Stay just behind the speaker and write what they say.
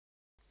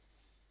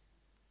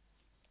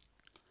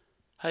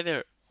Hi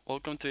there,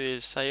 welcome to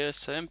this iOS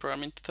 7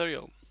 programming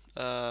tutorial.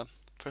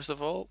 First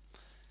of all,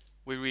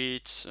 we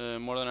reached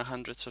more than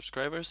 100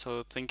 subscribers,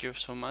 so thank you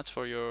so much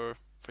for your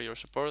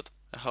support.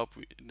 I hope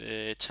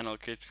the channel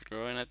keeps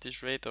growing at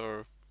this rate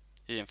or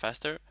even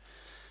faster.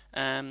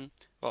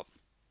 Well,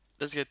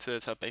 let's get to the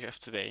topic of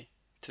today.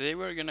 Today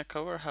we're gonna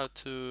cover how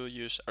to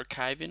use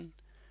archiving,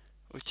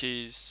 which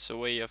is a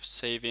way of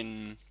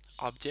saving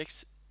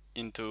objects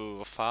into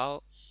a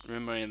file.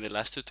 Remember in the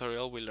last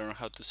tutorial we learned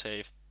how to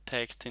save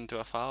text into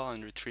a file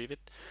and retrieve it.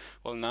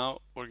 Well,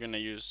 now we're gonna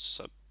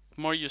use a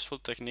more useful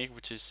technique,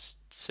 which is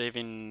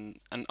saving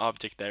an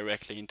object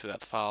directly into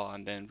that file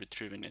and then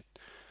retrieving it.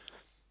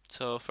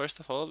 So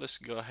first of all, let's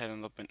go ahead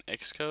and open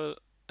Xcode,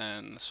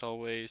 and as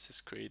always,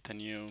 let's create a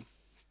new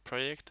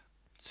project,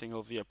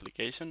 single view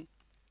application.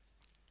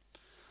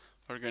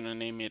 We're gonna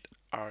name it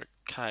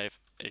archive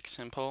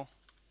example.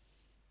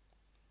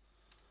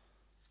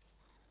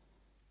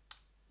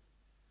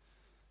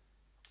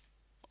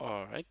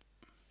 Alright.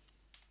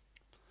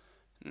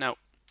 Now,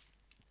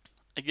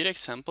 a good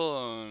example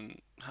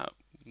on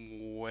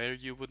where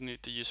you would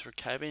need to use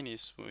archiving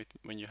is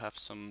when you have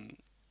some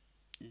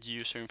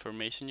user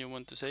information you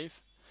want to save.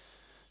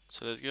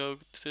 So let's go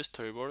to the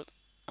storyboard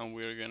and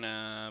we're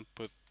gonna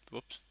put,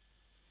 whoops,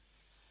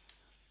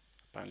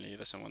 apparently it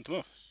doesn't want to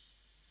move.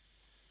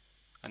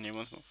 And it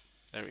wants to move.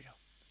 There we go.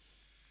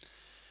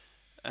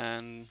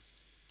 And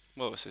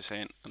what was I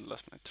saying? I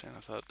lost my train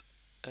of thought.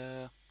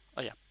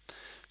 Oh yeah.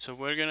 So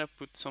we're gonna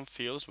put some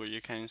fields where you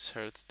can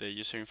insert the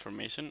user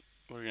information.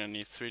 We're gonna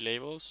need 3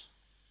 labels.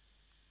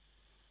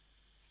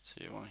 So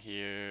you want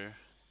here,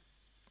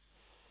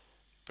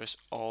 press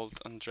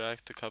Alt and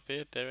drag to copy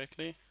it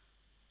directly.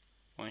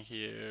 One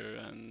here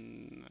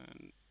and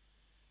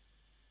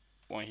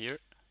one here.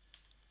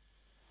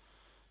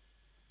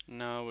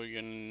 Now we're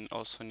gonna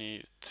also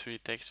need 3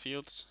 text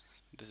fields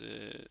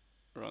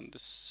around the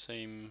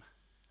same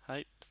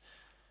height.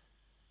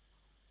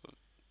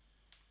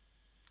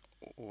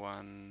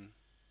 1,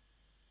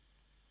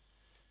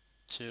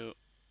 2,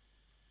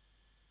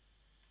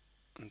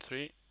 and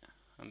 3.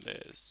 And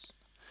let's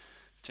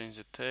change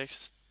the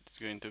text. It's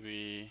going to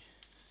be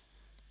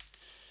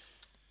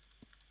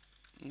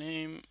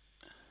name,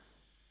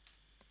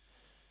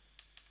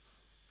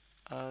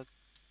 address,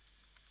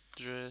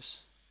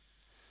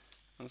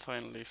 and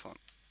finally font.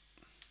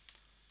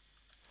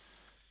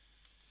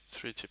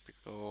 3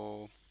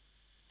 typical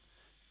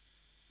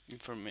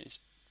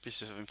information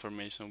pieces of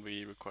information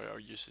we require our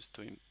users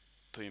to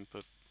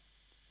input.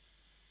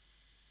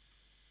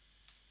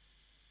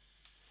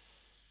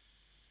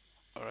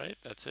 Alright,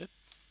 that's it.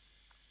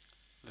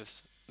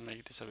 Let's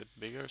make this a bit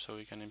bigger so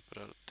we can input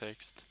our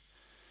text.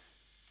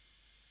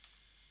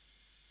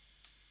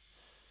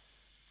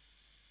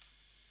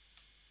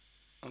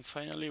 And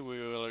finally,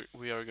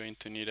 we are going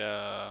to need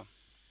a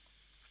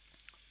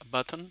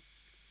button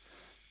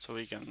so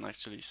we can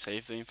actually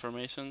save the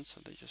information.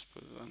 So they just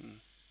put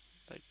one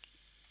like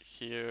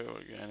here.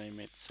 We're gonna name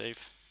it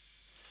save,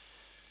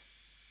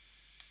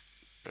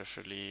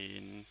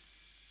 preferably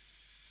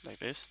like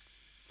this.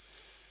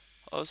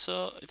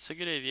 Also, it's a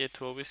good idea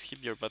to always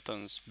keep your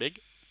buttons big.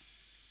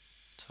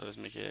 So let's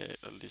make it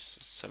at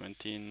least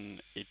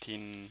 17,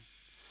 18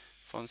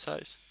 font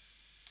size.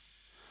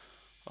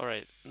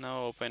 Alright,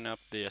 now open up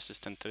the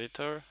assistant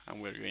editor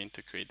and we're going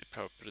to create the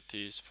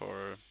properties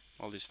for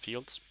all these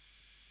fields.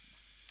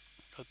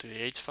 Go to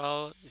the H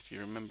file, if you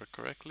remember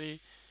correctly,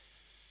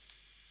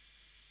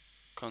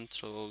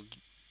 Control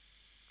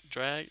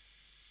drag,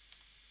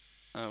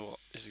 well,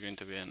 this is going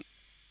to be an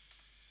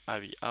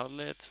IB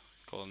outlet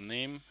called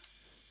name,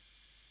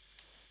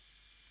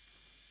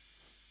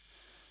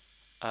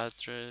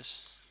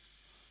 address,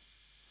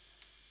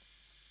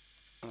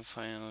 and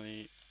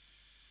finally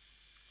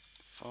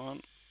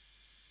font.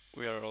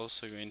 We are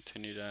also going to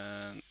need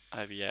an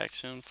IB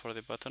action for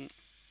the button,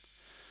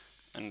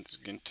 and it's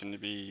going to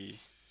be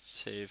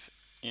save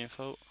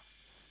info.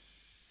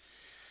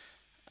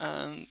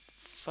 And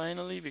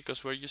finally,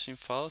 because we're using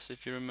files,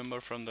 if you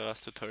remember from the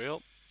last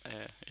tutorial,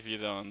 if you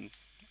don't,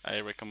 I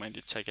recommend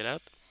you check it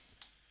out.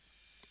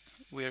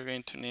 We are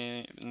going to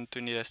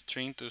need a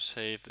string to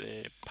save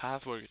the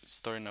path we're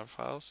storing our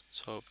files.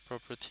 So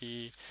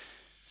property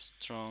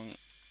strong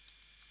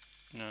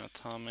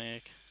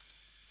non-atomic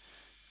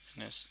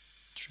and a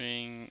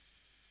string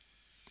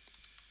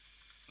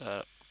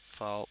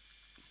file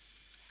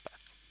path.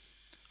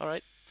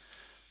 Alright,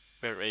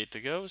 we're ready to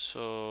go,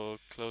 so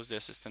close the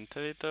assistant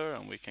editor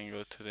and we can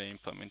go to the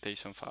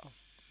implementation file.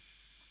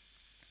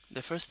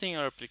 The first thing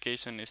our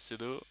application needs to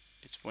do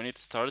is when it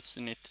starts,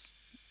 it needs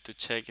to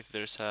check if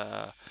there's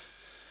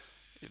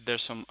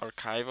some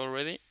archive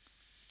already.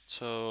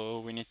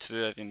 So we need to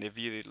do that in the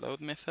viewDidLoad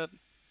method.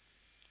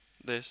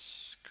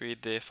 Let's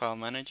create the file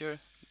manager.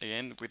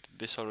 Again, we did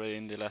this already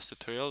in the last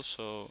tutorial,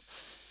 so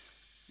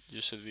you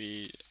should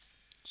be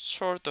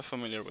sort of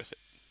familiar with it.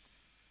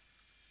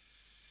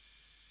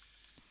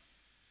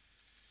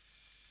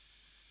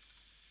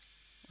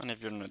 And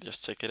if you're not,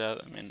 just check it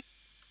out. I mean,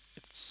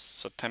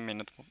 it's a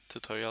 10-minute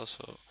tutorial,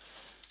 so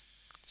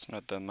it's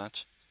not that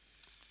much.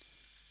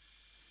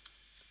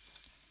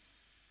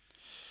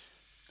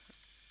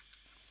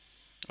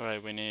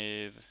 Alright, we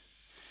need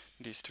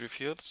these three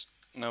fields.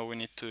 Now we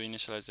need to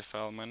initialize the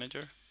file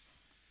manager.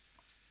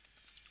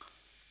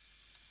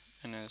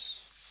 And as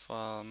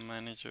file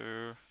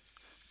manager,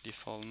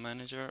 default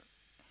manager,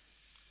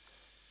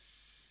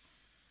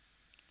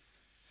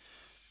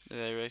 the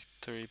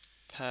directory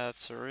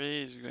paths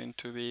array is going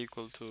to be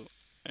equal to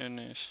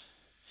ns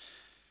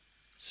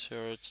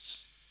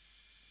search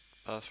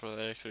path for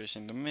directories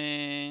in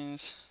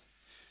domains,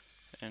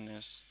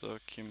 ns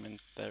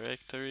document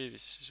directory,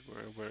 this is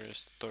where we're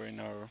storing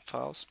our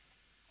files,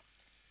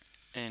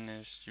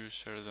 ns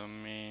user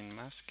domain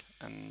mask,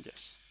 and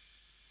yes.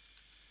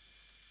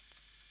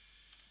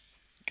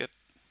 Good.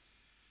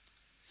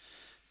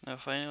 Now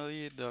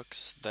finally,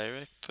 docs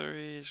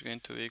directory is going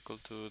to be equal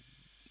to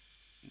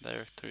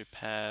directory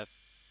path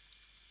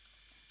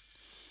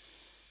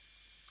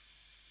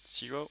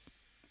 0,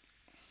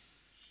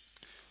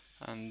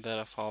 and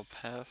data file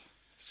path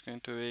is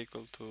going to be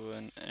equal to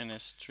an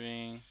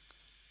NSString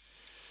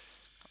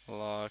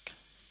log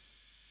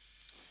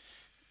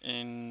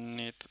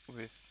init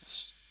with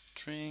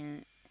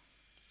string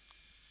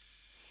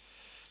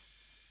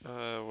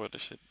what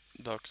is it,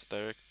 docs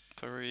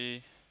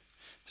directory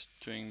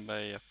string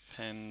by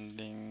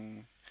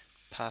appending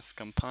path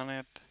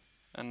component,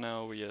 and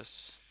now we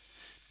just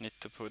need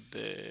to put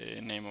the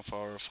name of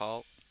our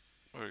file.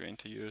 We're going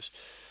to use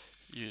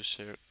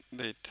user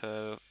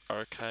data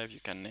archive. You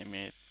can name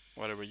it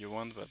whatever you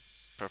want, but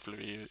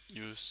preferably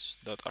use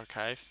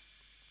 .archive.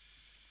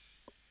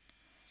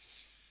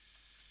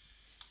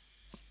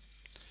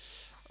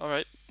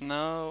 Alright,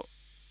 now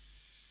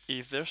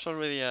if there's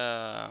already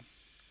an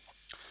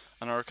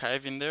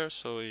archive in there,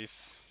 so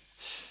if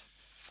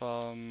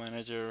file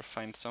manager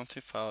finds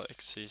something, file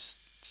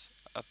exists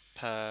a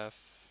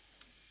path,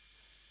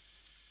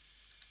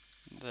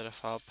 data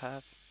file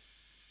path,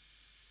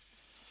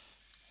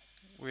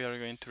 we are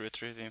going to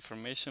retrieve the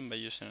information by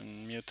using a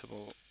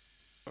mutable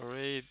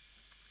array,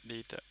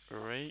 data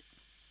array,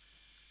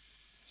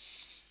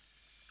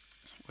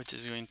 which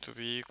is going to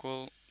be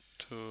equal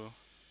to,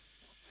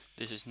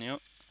 this is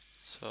new,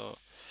 so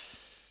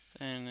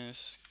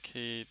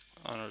nskeep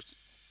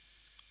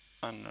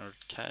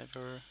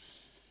unarchiver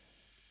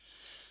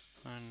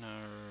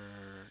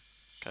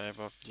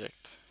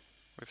object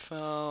with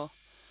file,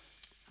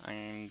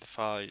 and the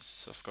file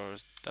is of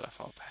course data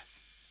file path.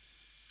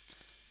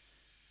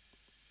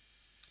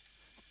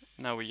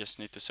 Now we just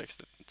need to set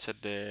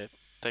the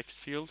text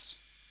fields.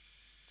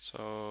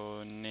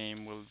 So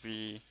name will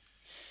be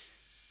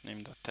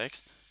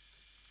name.text,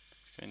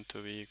 going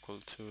to be equal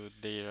to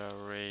data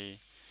array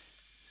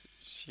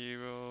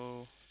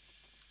 0,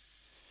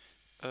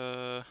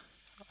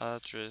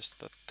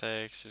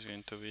 address.text is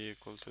going to be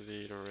equal to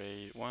data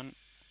array 1,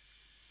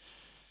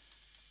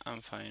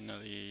 and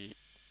finally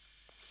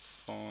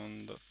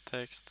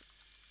phone.text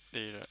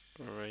data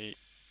array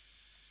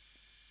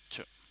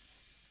 2.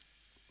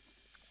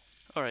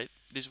 Alright,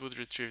 this would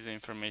retrieve the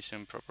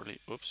information properly.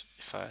 Oops,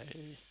 if I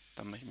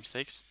don't make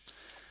mistakes.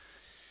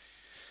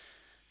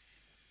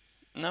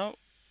 Now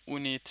we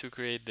need to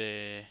create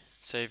the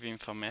save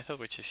info method,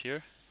 which is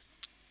here.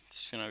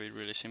 It's gonna be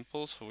really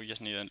simple, so we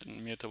just need a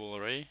mutable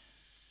array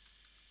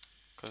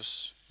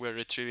because we're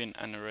retrieving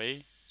an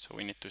array, so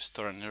we need to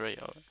store an array.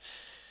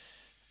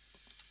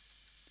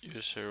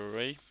 User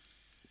array,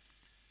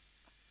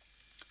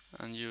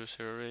 and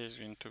user array is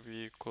going to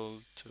be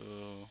equal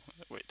to,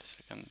 wait a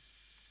second,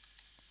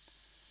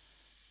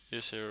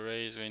 user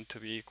array is going to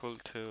be equal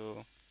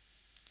to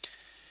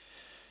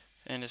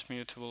ns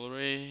mutable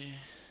array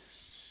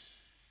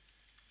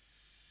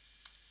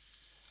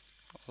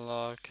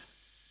log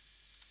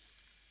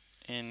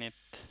init.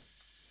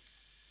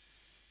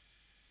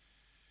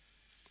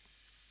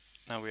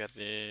 Now we add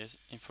the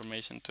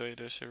information to it,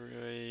 user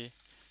array,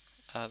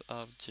 add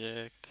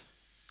object,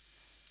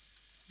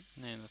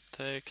 name of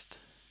text,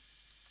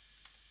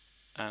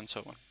 and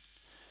so on.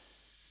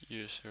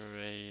 User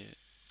array,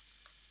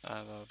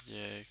 add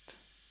object,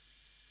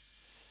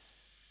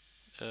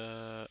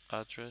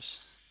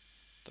 address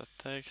dot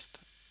text,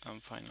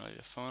 and finally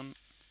the phone.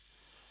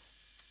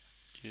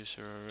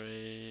 User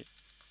array,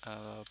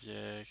 add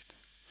object,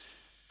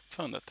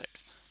 phone dot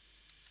text.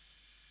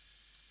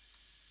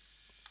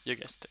 You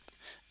guessed it.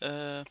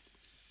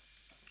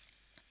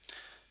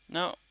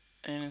 Now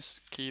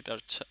nskid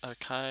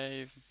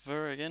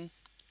archiver again.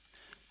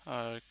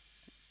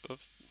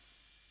 Oops.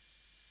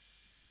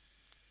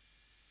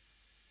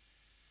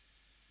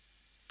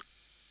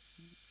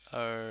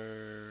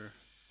 An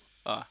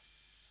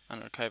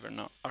archiver,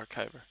 no,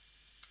 archiver.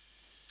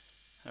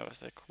 I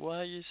was like,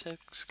 why is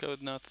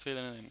Xcode not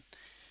filling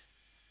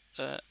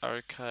in?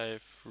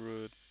 Archive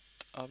root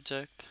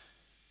object,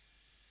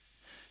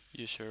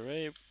 user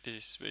array.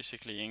 This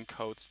basically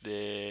encodes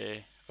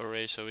the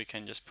array so we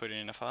can just put it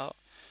in a file,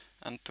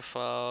 and the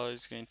file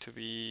is going to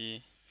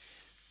be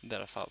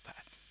data file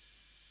path.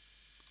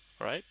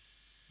 Alright,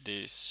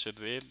 this should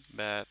be it,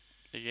 but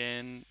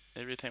again,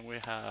 every time we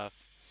have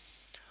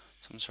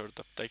some sort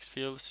of text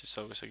fields, it's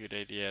always a good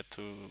idea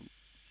to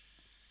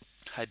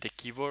hide the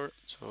keyboard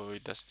so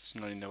it's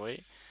not in the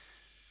way.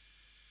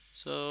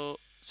 So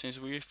since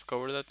we've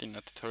covered that in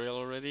a tutorial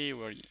already,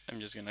 I'm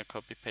just gonna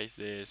copy paste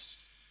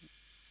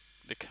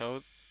the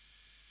code,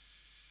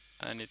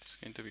 and it's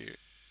going to be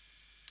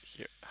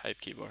here, hide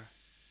keyboard,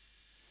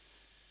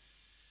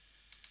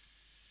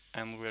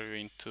 and we're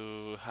going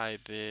to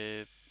hide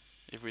it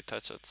if we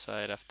touch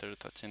outside after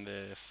touching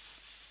the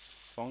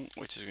phone,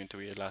 which is going to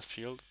be the last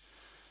field.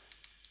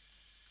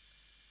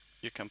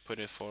 You can put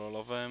it for all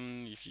of them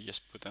if you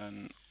just put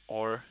an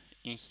or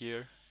in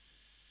here.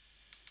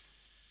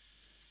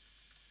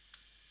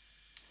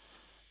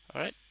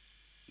 Alright,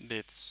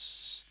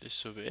 this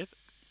should be it.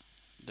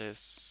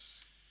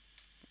 Let's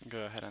go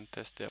ahead and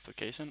test the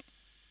application.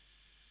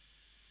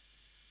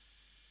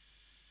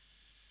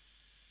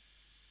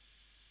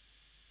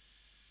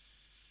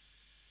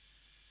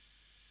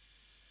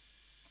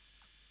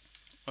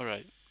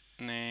 Alright,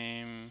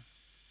 name,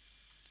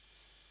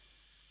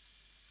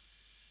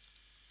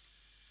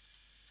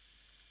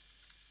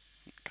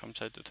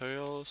 campsite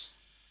tutorials,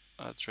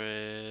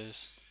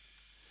 address,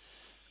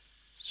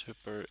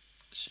 super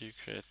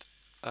secret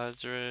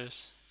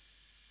address,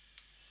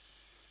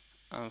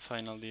 and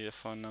finally the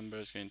phone number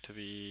is going to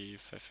be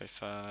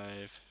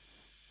 555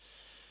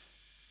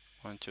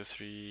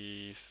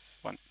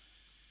 1231.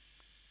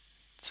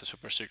 It's a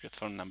super secret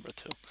phone number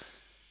too.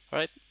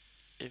 Alright,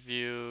 if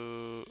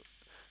you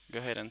go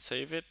ahead and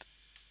save it,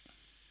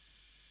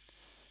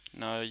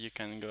 now you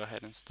can go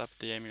ahead and stop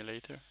the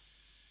emulator.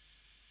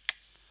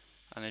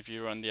 And if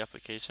you run the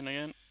application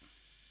again,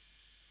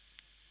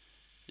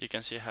 you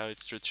can see how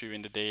it's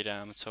retrieving the data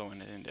and so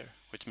on in there,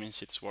 which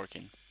means it's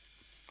working.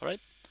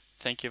 Alright,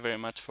 thank you very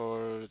much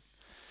for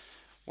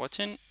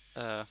watching.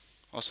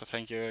 Also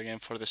thank you again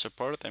for the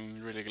support.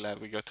 I'm really glad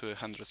we got to the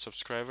 100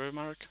 subscriber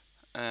mark,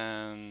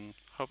 and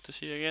hope to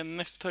see you again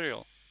next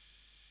tutorial.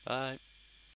 Bye.